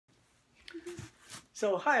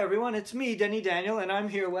So, hi everyone, it's me, Denny Daniel, and I'm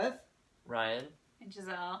here with Ryan and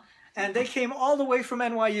Giselle. And they came all the way from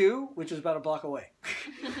NYU, which is about a block away.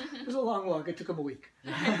 It was a long walk. It took them a week.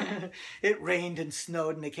 It rained and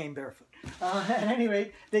snowed, and they came barefoot. At any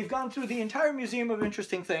rate, they've gone through the entire Museum of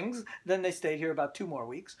Interesting Things. Then they stayed here about 2 more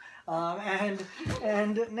weeks. And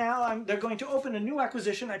now they're going to open a new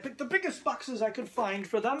acquisition. I picked the biggest boxes I could find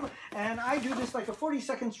for them, and I do this like a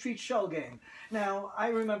 42nd Street shell game. Now, I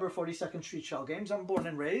remember 42nd Street shell games. I'm born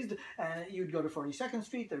and raised, and you'd go to 42nd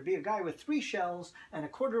Street. There'd be a guy with 3 shells and a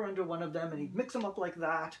quarter under one of them, and he'd mix them up like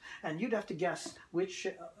that, and you'd have to guess which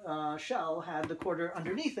shell had the quarter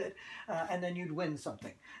underneath it, and then you'd win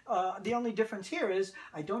something. The only difference here is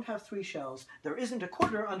I don't have 3 shells, there isn't a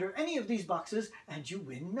quarter under any of these boxes, and you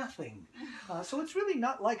win nothing. So it's really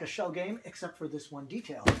not like a shell game, except for this one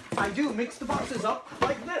detail. I do mix the boxes up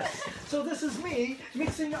like this. So this is me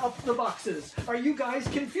mixing up the boxes. Are you guys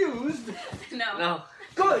confused? No. No.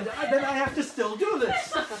 Good, then I have to still do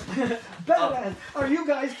this. Bad. Are you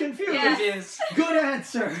guys confused? Yes. Good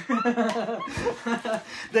answer.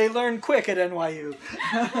 They learn quick at NYU.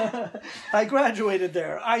 I graduated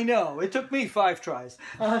there. I know. It took me 5 tries.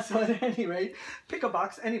 So at any rate, pick a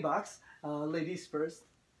box, any box. Ladies first.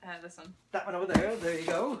 This one. That one over there. There you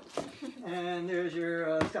go. And there's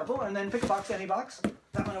your scalpel. And then pick a box, any box.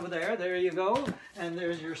 That one over there. There you go. And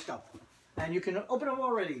there's your scalpel. And you can open them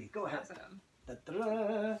already. Go ahead. Awesome. And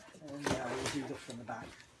yeah, we'll do this from the back.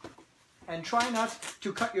 And try not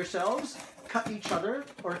to cut yourselves, cut each other,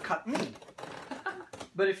 or cut me.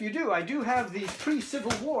 But if you do, I do have these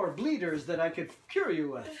pre-Civil War bleeders that I could cure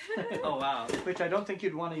you with. Oh, wow. Which I don't think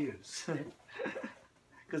you'd want to use.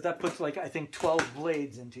 Because that puts, like, I think 12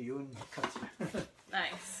 blades into you and cuts you.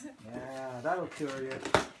 Nice. Yeah, that'll cure you.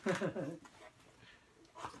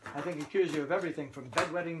 I think it cures you of everything from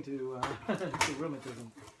bedwetting to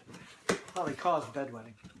rheumatism. Probably caused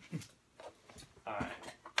bedwetting. Alright.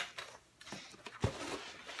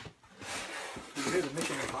 Did you hear the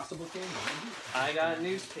Mission Impossible theme? I got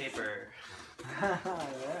newspaper. Yeah.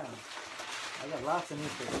 I got lots of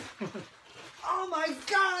newspaper. Oh my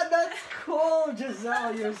God, that's cool,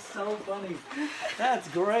 Giselle. You're so funny. That's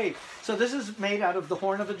great. So this is made out of the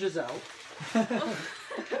horn of a Giselle.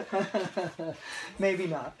 Maybe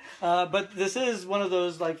not. But this is one of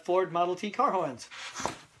those like Ford Model T car horns.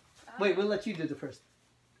 Wait, we'll let you do the first.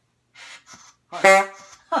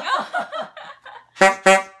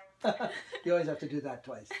 You always have to do that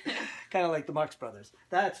twice. Kind of like the Marx Brothers.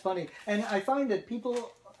 That's funny. And I find that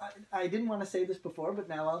people, I didn't want to say this before, but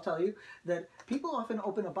now I'll tell you, that people often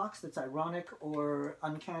open a box that's ironic or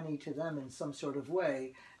uncanny to them in some sort of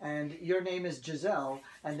way. And your name is Giselle,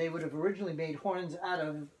 and they would have originally made horns out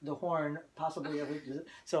of the horn, possibly of it.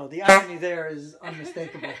 So the irony there is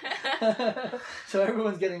unmistakable. So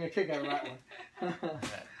everyone's getting a kick out of that one.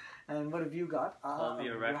 And what have you got?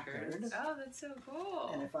 Columbia Records. Oh, that's so cool.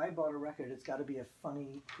 And if I bought a record, it's got to be a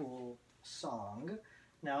funny, cool song.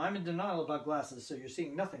 Now, I'm in denial about glasses, so you're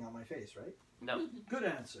seeing nothing on my face, right? No. Good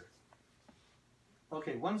answer.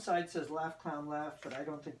 Okay, one side says Laugh Clown Laugh, but I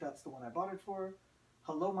don't think that's the one I bought it for.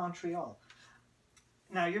 Hello, Montreal.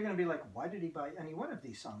 Now, you're going to be like, why did he buy any one of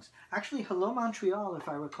these songs? Actually, Hello, Montreal, if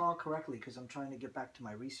I recall correctly, because I'm trying to get back to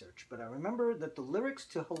my research, but I remember that the lyrics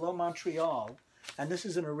to Hello, Montreal, and this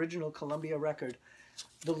is an original Columbia record,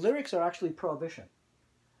 the lyrics are actually Prohibition.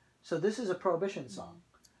 So this is a Prohibition song.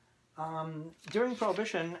 During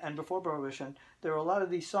Prohibition and before Prohibition, there were a lot of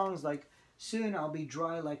these songs like, soon I'll be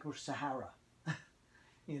dry like Sahara.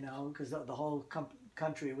 You know, because the whole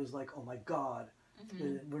country was like, oh my God,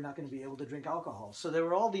 we're not going to be able to drink alcohol. So there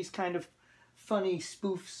were all these kind of funny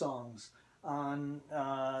spoof songs on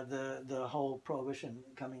the whole Prohibition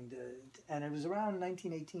coming to, and it was around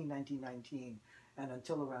 1918, 1919, and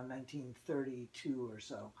until around 1932 or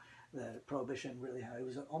so, that Prohibition really had, it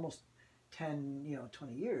was almost 10,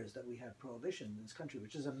 20 years that we had Prohibition in this country,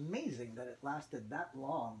 which is amazing that it lasted that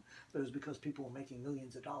long, but it was because people were making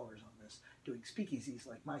millions of dollars on this, doing speakeasies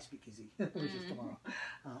like my speakeasy, which is tomorrow.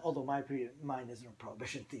 Although mine isn't a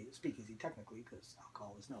Prohibition speakeasy technically, because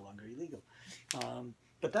alcohol is no longer illegal.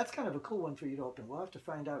 But that's kind of a cool one for you to open. We'll have to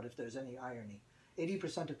find out if there's any irony.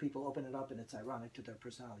 80% of people open it up and it's ironic to their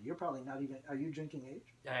personality. You're probably not even, are you drinking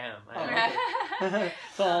age? I am. Oh, okay.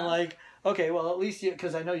 So I'm like, okay, well at least you,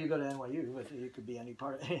 because I know you go to NYU, but you could be any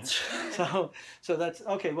part. So that's,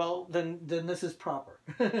 okay, well then this is proper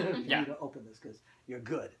for you to open this because you're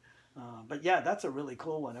good. But yeah, that's a really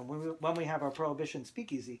cool one. And when we have our Prohibition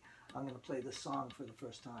speakeasy, I'm going to play this song for the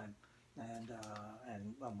first time and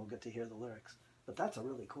we'll get to hear the lyrics. But that's a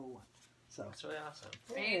really cool one. So That's really awesome.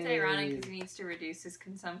 Maybe it's ironic because he needs to reduce his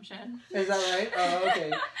consumption. Is that right? Oh, okay.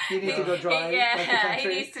 You need to go dry like the Yeah, country.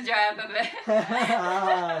 he needs to dry up a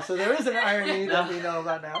bit. So there is an irony that we know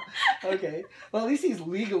about now. Okay. Well, at least he's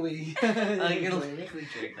legally. I can legally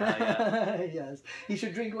drink now, yeah. Yes. He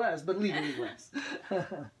should drink less, but legally less.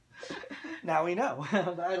 Now we know. Yeah,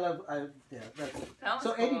 that's it. That was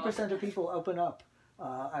So cool. 80% of people open up.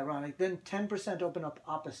 Ironic. Then 10% open up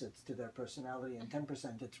opposites to their personality, and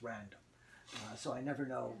 10% it's random. So I never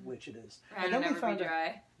know which it is. I'd And then we never be found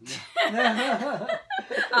dry. out.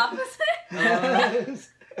 Opposite.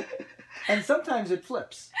 And sometimes it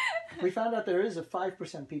flips. We found out there is a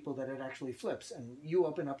 5% people that it actually flips, and you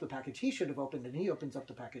open up the package he should have opened, and he opens up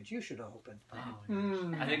the package you should have opened.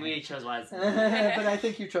 Oh, I think we chose wisely. But I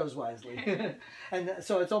think you chose wisely. And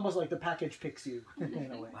so it's almost like the package picks you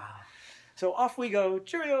in a way. Wow. So off we go.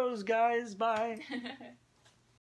 Cheerios, guys. Bye.